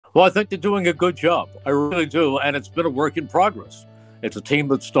Well, I think they're doing a good job. I really do. And it's been a work in progress. It's a team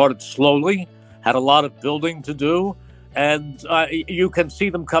that started slowly, had a lot of building to do, and you can see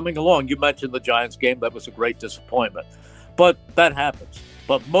them coming along. You mentioned the Giants game. That was a great disappointment. But that happens.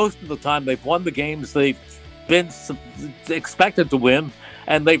 But most of the time, they've won the games they've been expected to win,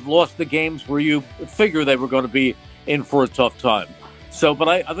 and they've lost the games where you figure they were going to be in for a tough time. But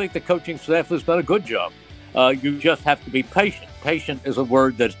I think the coaching staff has done a good job. You just have to be patient. Patient is a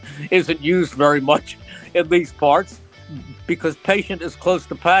word that isn't used very much in these parts because patient is close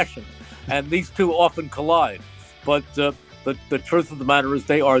to passion, and these two often collide. But the truth of the matter is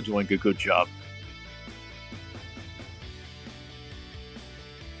they are doing a good job.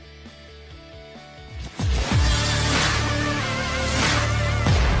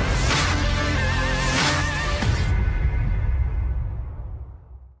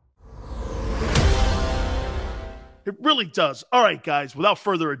 It really does. All right, guys, without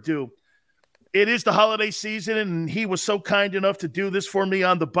further ado, it is the holiday season, and he was so kind enough to do this for me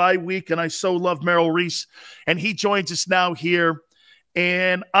on the bye week, and I so love Merrill Reese, and he joins us now here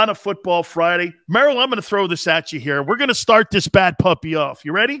and on a Football Friday. Merrill, I'm going to throw this at you here. We're going to start this bad puppy off.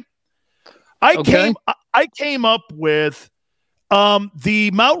 You ready? I came up with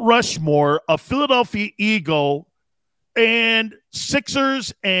the Mount Rushmore of Philadelphia Eagle and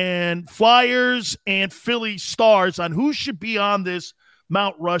Sixers and Flyers and Philly Stars on who should be on this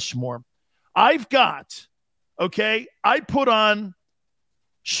Mount Rushmore. I've got, I put on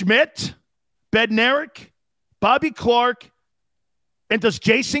Schmidt, Bednarik, Bobby Clark, and does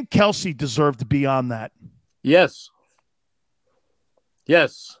Jason Kelce deserve to be on that? Yes.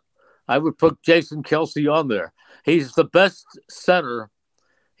 Yes. I would put Jason Kelce on there. He's the best center.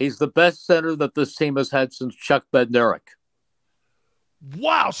 He's the best center that this team has had since Chuck Bednarik.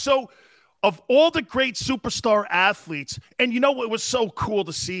 Wow. So of all the great superstar athletes, and it was so cool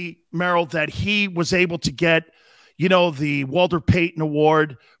to see, Merrill, that he was able to get, the Walter Payton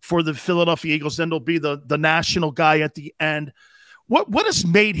Award for the Philadelphia Eagles. Then there'll be the national guy at the end. What has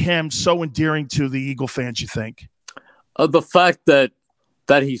made him so endearing to the Eagle fans, you think? The fact that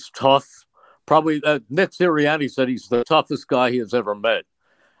he's tough. Probably Nick Sirianni said he's the toughest guy he has ever met.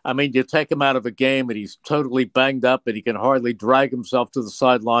 I mean, you take him out of a game and he's totally banged up and he can hardly drag himself to the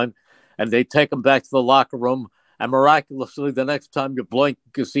sideline, and they take him back to the locker room, and miraculously the next time you blink,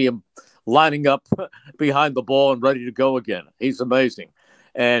 you see him lining up behind the ball and ready to go again. He's amazing.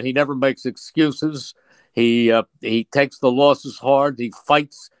 And he never makes excuses. He takes the losses hard. He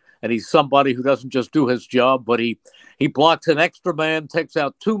fights, and he's somebody who doesn't just do his job, but he blocks an extra man, takes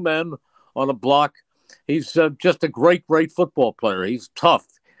out two men on a block. He's just a great, great football player. He's tough.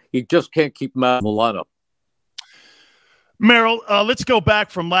 You just can't keep him out of the lineup. Merrill, let's go back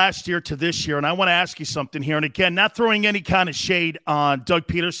from last year to this year, and I want to ask you something here. And again, not throwing any kind of shade on Doug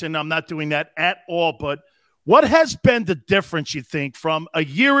Peterson. I'm not doing that at all. But what has been the difference, you think, from a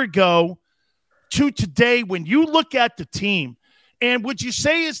year ago to today when you look at the team? And would you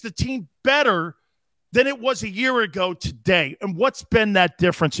say is the team better than it was a year ago today? And what's been that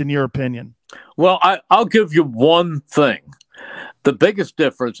difference in your opinion? Well, I'll give you one thing. The biggest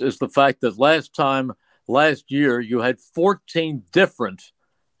difference is the fact that last year, you had 14 different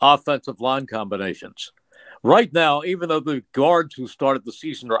offensive line combinations. Right now, even though the guards who started the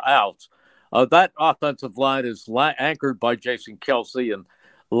season are out, that offensive line is anchored by Jason Kelce and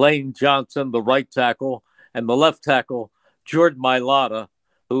Lane Johnson, the right tackle, and the left tackle, Jordan Mailata,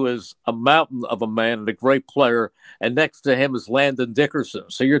 who is a mountain of a man and a great player, and next to him is Landon Dickerson.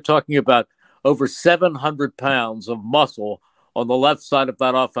 So you're talking about over 700 pounds of muscle on the left side of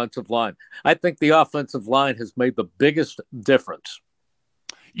that offensive line. I think the offensive line has made the biggest difference.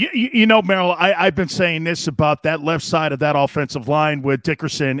 Merrill, I've been saying this about that left side of that offensive line with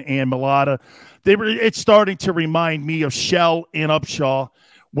Dickerson and Mailata. It's starting to remind me of Shell and Upshaw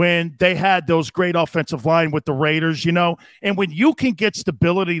when they had those great offensive line with the Raiders, and when you can get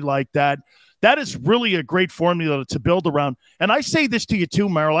stability like that, that is really a great formula to build around. And I say this to you too,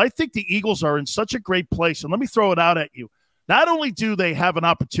 Merrill. I think the Eagles are in such a great place. And let me throw it out at you. Not only do they have an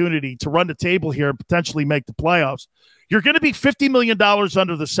opportunity to run the table here and potentially make the playoffs, you're going to be $50 million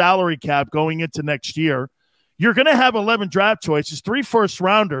under the salary cap going into next year. You're going to have 11 draft choices, 3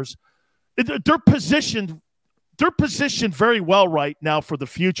 first-rounders. They're positioned very well right now for the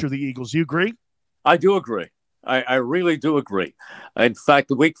future of the Eagles. You agree? I do agree. I really do agree. In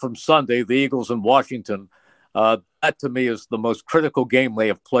fact, a week from Sunday, the Eagles in Washington, that to me is the most critical game they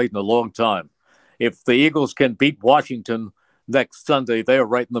have played in a long time. If the Eagles can beat Washington next Sunday, they are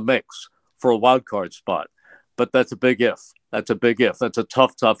right in the mix for a wild card spot. But that's a big if. That's a big if. That's a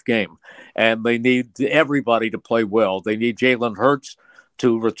tough, tough game. And they need everybody to play well. They need Jalen Hurts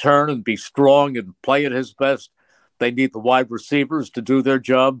to return and be strong and play at his best. They need the wide receivers to do their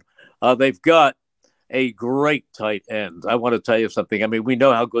job. They've got a great tight end. I want to tell you something. I mean, we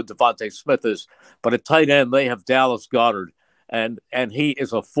know how good Devontae Smith is, but at tight end, they have Dallas Goedert, and he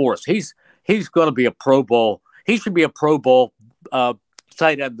is a force. He's going to be a Pro Bowl. He should be a Pro Bowl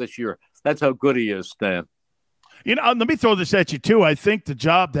tight end this year. That's how good he is, Stan. Let me throw this at you, too. I think the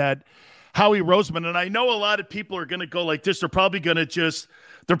job that Howie Roseman, and I know a lot of people are going to go like this. They're probably going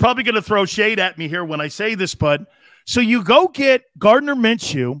to throw shade at me here when I say this, but so you go get Gardner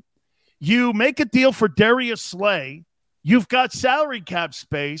Minshew, you make a deal for Darius Slay, you've got salary cap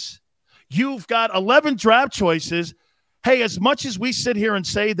space, you've got 11 draft choices. Hey, as much as we sit here and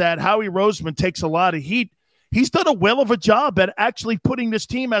say that Howie Roseman takes a lot of heat, he's done a well of a job at actually putting this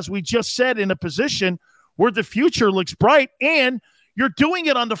team, as we just said, in a position where the future looks bright, and you're doing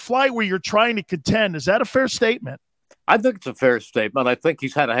it on the fly where you're trying to contend. Is that a fair statement? I think it's a fair statement. I think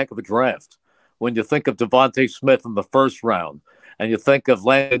he's had a heck of a draft. When you think of Devontae Smith in the first round, and you think of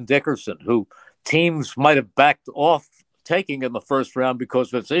Landon Dickerson, who teams might have backed off taking in the first round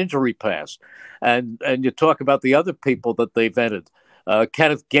because of his injury past, and you talk about the other people that they've entered.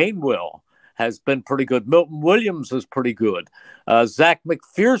 Kenneth Gainwell has been pretty good. Milton Williams is pretty good. Zach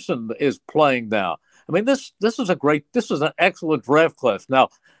McPherson is playing now. I mean, this is an excellent draft class. Now,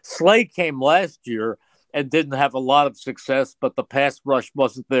 Slay came last year and didn't have a lot of success, but the pass rush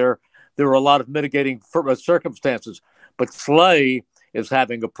wasn't there. There were a lot of mitigating circumstances, but Slay is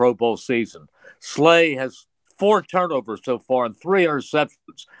having a Pro Bowl season. Slay has 4 turnovers so far and 3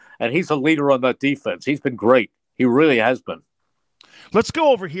 interceptions, and he's a leader on that defense. He's been great. He really has been. Let's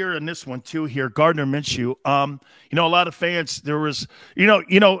go over here in this one too. Here, Gardner Minshew. A lot of fans. There was,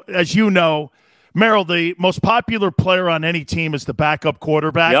 as you know, Merrill, the most popular player on any team is the backup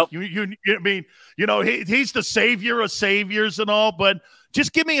quarterback. Yep. He's the savior of saviors and all, but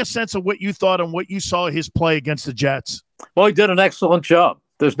just give me a sense of what you thought and what you saw his play against the Jets. Well, he did an excellent job.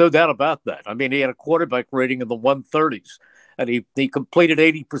 There's no doubt about that. I mean, he had a quarterback rating in the 130s, and he completed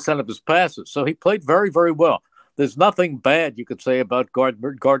 80% of his passes. So he played very, very well. There's nothing bad you could say about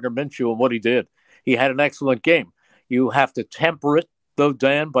Gardner Minshew and what he did. He had an excellent game. You have to temper it, though,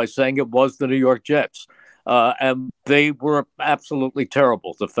 Dan, by saying it was the New York Jets. And they were absolutely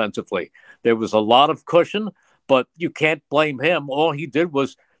terrible defensively. There was a lot of cushion, but you can't blame him. All he did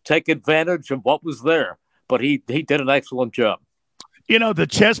was take advantage of what was there. But he did an excellent job. The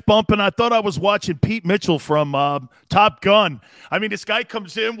chest bumping, I thought I was watching Pete Mitchell from Top Gun. I mean, this guy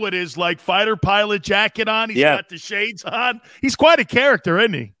comes in with his, fighter pilot jacket on. He's got the shades on. He's quite a character,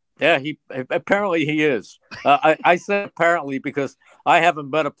 isn't he? Yeah, apparently he is. I say apparently because I haven't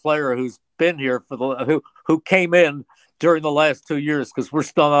met a player who's been here who came in during the last 2 years because we're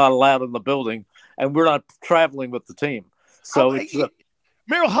still not allowed in the building and we're not traveling with the team. So it's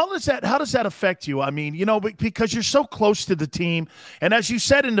Merrill, how does that affect you? I mean, because you're so close to the team, and as you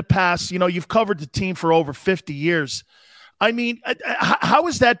said in the past, you've covered the team for over 50 years. I mean, how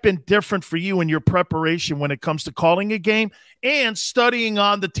has that been different for you in your preparation when it comes to calling a game and studying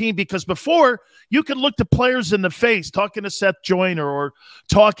on the team? Because before, you could look the players in the face, talking to Seth Joyner or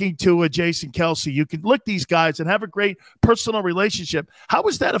talking to a Jason Kelce. You could look these guys and have a great personal relationship. How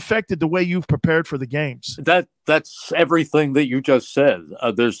has that affected the way you've prepared for the games? That's everything that you just said.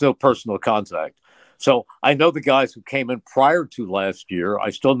 There's no personal contact. So I know the guys who came in prior to last year.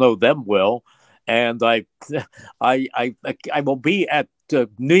 I still know them well. And I will be at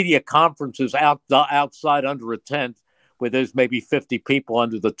media conferences outside under a tent where there's maybe 50 people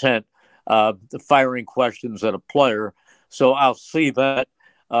under the tent firing questions at a player. So I'll see that.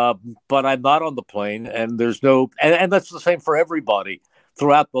 But I'm not on the plane, and there's no – and that's the same for everybody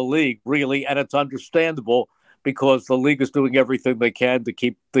throughout the league, really. And it's understandable because the league is doing everything they can to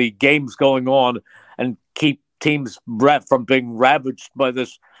keep the games going on and keep teams from being ravaged by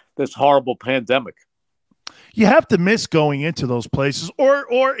this horrible pandemic. You have to miss going into those places.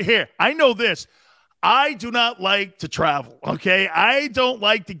 Or here, I know this. I do not like to travel, okay? I don't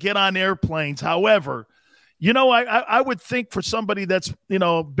like to get on airplanes. However, I would think for somebody that's,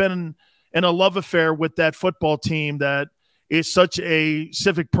 been in a love affair with that football team that is such a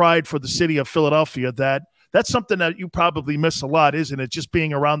civic pride for the city of Philadelphia, that's something that you probably miss a lot, isn't it? Just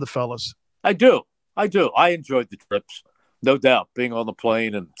being around the fellas. I do. I enjoyed the trips. No doubt, being on the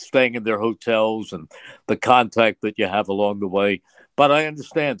plane and staying in their hotels and the contact that you have along the way. But I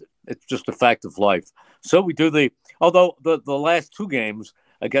understand it. It's just a fact of life. So we do although the last 2 games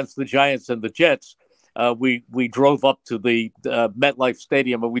against the Giants and the Jets, we drove up to the MetLife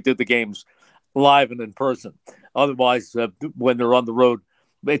Stadium and we did the games live and in person. Otherwise, when they're on the road,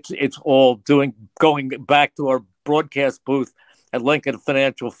 it's all going back to our broadcast booth at Lincoln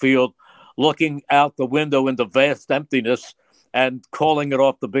Financial Field, looking out the window into vast emptiness and calling it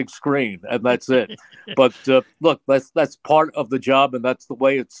off the big screen, and that's it. But look, that's part of the job, and that's the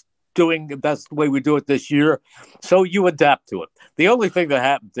way it's doing. That's the way we do it this year. So you adapt to it. The only thing that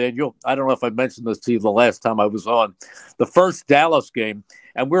happened, Daniel, I don't know if I mentioned this to you the last time I was on, the first Dallas game,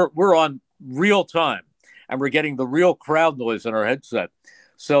 and we're on real time, and we're getting the real crowd noise in our headset.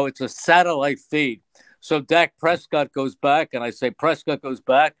 So it's a satellite feed. So Dak Prescott goes back, and I say, Prescott goes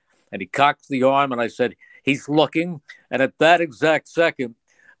back, and he cocks the arm, and I said, he's looking. And at that exact second,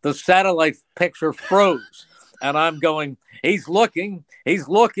 the satellite picture froze. And I'm going, he's looking, he's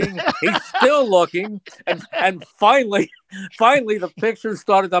still looking. And finally, the picture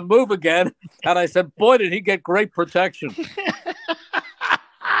started to move again. And I said, boy, did he get great protection.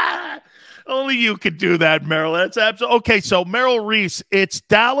 Only you could do that, Merrill. That's absolutely okay. So Merrill Reese, it's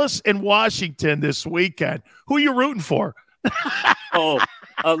Dallas and Washington this weekend. Who are you rooting for?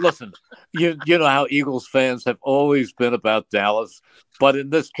 Listen, you know how Eagles fans have always been about Dallas, but in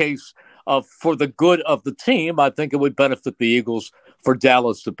this case, for the good of the team, I think it would benefit the Eagles for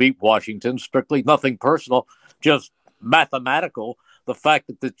Dallas to beat Washington. Strictly nothing personal, just mathematical. The fact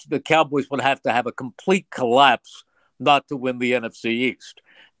that the Cowboys would have to have a complete collapse not to win the NFC East.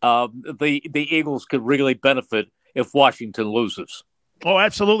 The Eagles could really benefit if Washington loses. Oh,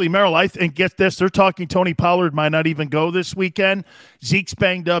 absolutely, Merrill. And get this, they're talking Tony Pollard might not even go this weekend. Zeke's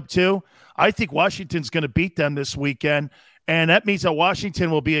banged up too. I think Washington's going to beat them this weekend, and that means that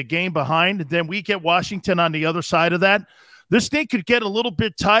Washington will be a game behind. Then we get Washington on the other side of that. This thing could get a little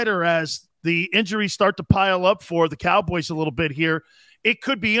bit tighter as the injuries start to pile up for the Cowboys a little bit here. It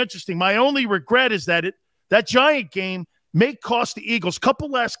could be interesting. My only regret is that that Giant game may cost the Eagles. Couple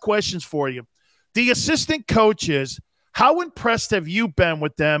last questions for you. The assistant coaches, how impressed have you been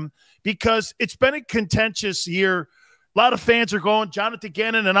with them? Because it's been a contentious year. A lot of fans are going, Jonathan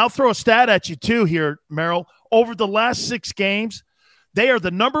Gannon, and I'll throw a stat at you too here, Merrill. Over the last 6 games, they are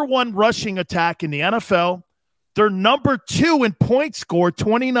the number 1 rushing attack in the NFL. They're number 2 in points scored,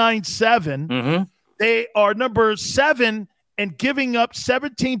 29-7. Mm-hmm. They are number 7 and giving up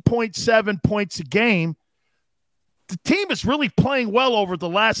 17.7 points a game. The team is really playing well over the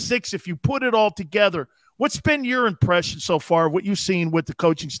last 6 if you put it all together. What's been your impression so far of what you've seen with the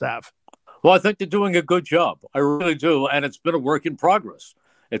coaching staff? Well, I think they're doing a good job. I really do, and it's been a work in progress.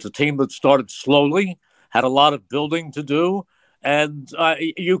 It's a team that started slowly, had a lot of building to do, and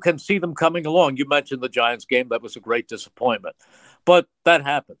you can see them coming along. You mentioned the Giants game. That was a great disappointment, but that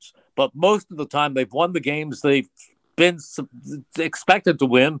happens. But most of the time, they've won the games they've been expected to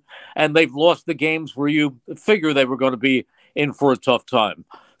win, and they've lost the games where you figure they were going to be in for a tough time.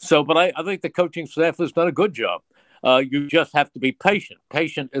 So, but I think the coaching staff has done a good job. You just have to be patient.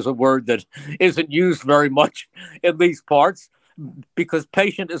 Patient is a word that isn't used very much in these parts because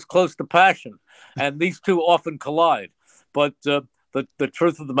patient is close to passion, and these two often collide. But the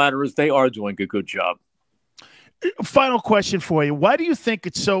truth of the matter is they are doing a good job. Final question for you. Why do you think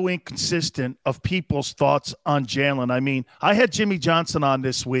it's so inconsistent of people's thoughts on Jalen? I mean, I had Jimmy Johnson on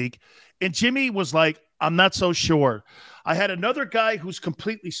this week, and Jimmy was like, I'm not so sure. I had another guy who's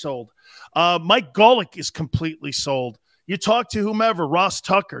completely sold. Mike Golick is completely sold. You talk to whomever, Ross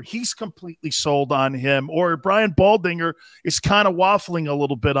Tucker, he's completely sold on him. Or Brian Baldinger is kind of waffling a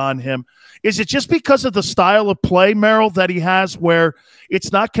little bit on him. Is it just because of the style of play, Merrill, that he has where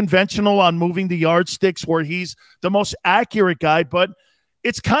it's not conventional on moving the yardsticks where he's the most accurate guy, but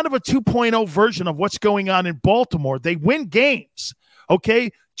it's kind of a 2.0 version of what's going on in Baltimore. They win games,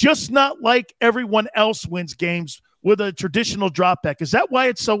 okay? Just not like everyone else wins games with a traditional drop back. Is that why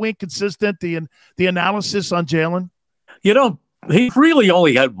it's so inconsistent, the analysis on Jalen? You know, he really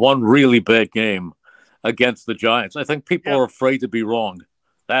only had one really bad game against the Giants. I think people are afraid to be wrong.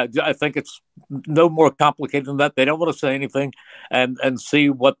 I think it's no more complicated than that. They don't want to say anything and see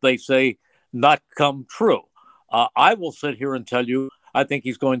what they say not come true. I will sit here and tell you, I think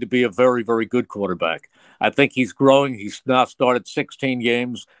he's going to be a very, very good quarterback. I think he's growing. He's now started 16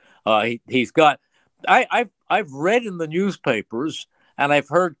 games. He's got – I've read in the newspapers and I've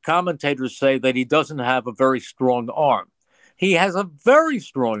heard commentators say that he doesn't have a very strong arm. He has a very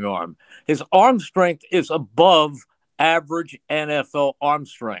strong arm. His arm strength is above average NFL arm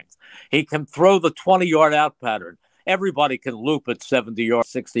strength. He can throw the 20-yard out pattern. Everybody can loop at 70 yards,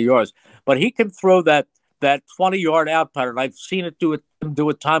 60 yards, but he can throw that 20-yard out pattern. I've seen it do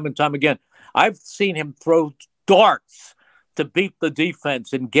it time and time again. I've seen him throw darts to beat the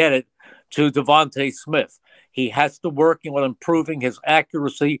defense and get it to Devontae Smith. He has to work on improving his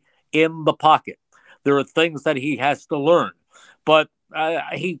accuracy in the pocket. There are things that he has to learn, but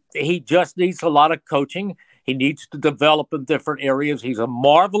he just needs a lot of coaching. He needs to develop in different areas. He's a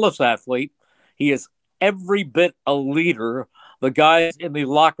marvelous athlete. He is every bit a leader. The guys in the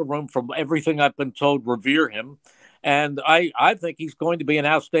locker room, from everything I've been told, revere him. And I think he's going to be an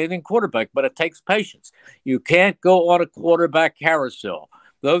outstanding quarterback, but it takes patience. You can't go on a quarterback carousel.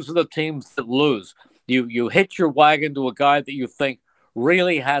 Those are the teams that lose. You hitch your wagon to a guy that you think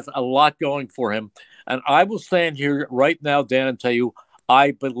really has a lot going for him. And I will stand here right now, Dan, and tell you,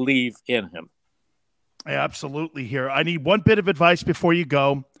 I believe in him. Absolutely here. I need one bit of advice before you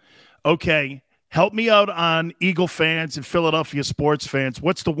go. Okay, help me out on Eagle fans and Philadelphia sports fans.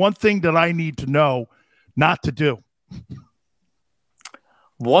 What's the one thing that I need to know not to do?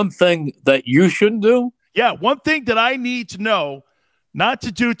 One thing that you shouldn't do? Yeah, one thing that I need to know not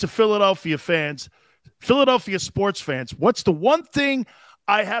to do to Philadelphia fans, Philadelphia sports fans. What's the one thing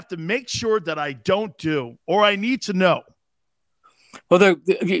I have to make sure that I don't do or I need to know? Well,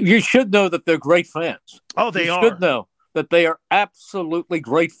 you should know that they're great fans. Oh, they are. You should know that they are absolutely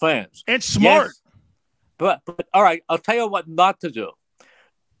great fans. And smart. Yes, but all right, I'll tell you what not to do.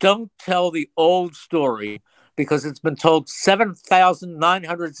 Don't tell the old story, because it's been told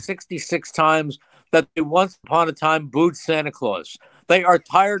 7,966 times that they once upon a time booed Santa Claus. They are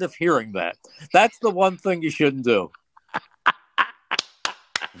tired of hearing that. That's the one thing you shouldn't do.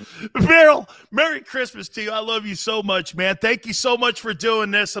 Merrill, Merry Christmas to you. I love you so much, man. Thank you so much for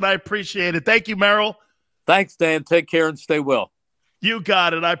doing this, and I appreciate it. Thank you, Merrill. Thanks, Dan. Take care and stay well. You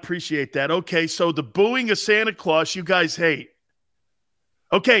got it. I appreciate that. Okay, so the booing of Santa Claus, you guys hate.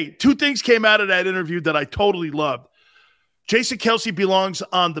 Okay, two things came out of that interview that I totally loved. Jason Kelce belongs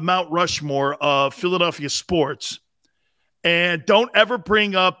on the Mount Rushmore of Philadelphia sports. And don't ever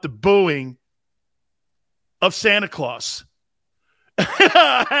bring up the booing of Santa Claus.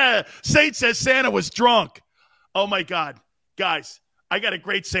 Saint says Santa was drunk. Oh, my God. Guys, I got a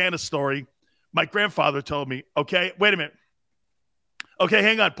great Santa story. My grandfather told me. Okay, wait a minute. Okay,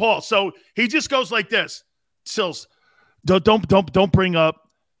 hang on, Paul. So he just goes like this. Sills, don't bring up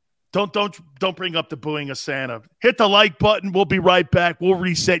the booing of Santa. Hit the like button. We'll be right back. We'll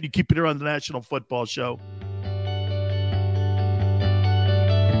reset. You keep it here on the National Football Show.